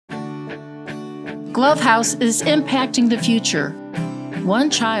Glove House is impacting the future, one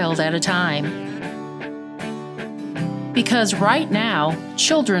child at a time. Because right now,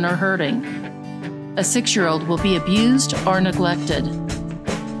 children are hurting. A 6-year-old will be abused or neglected.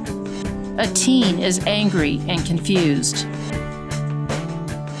 A teen is angry and confused.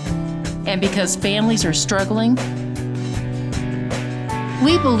 And because families are struggling,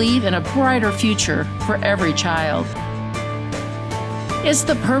 we believe in a brighter future for every child. It's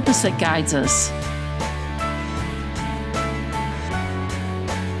the purpose that guides us.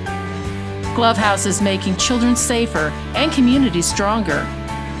 Glove House is making children safer and communities stronger.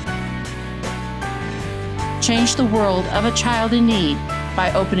 Change the world of a child in need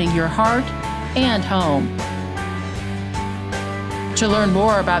by opening your heart and home. To learn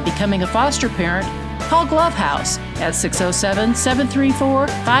more about becoming a foster parent, call Glove House at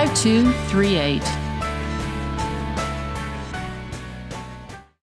 607-734-5238.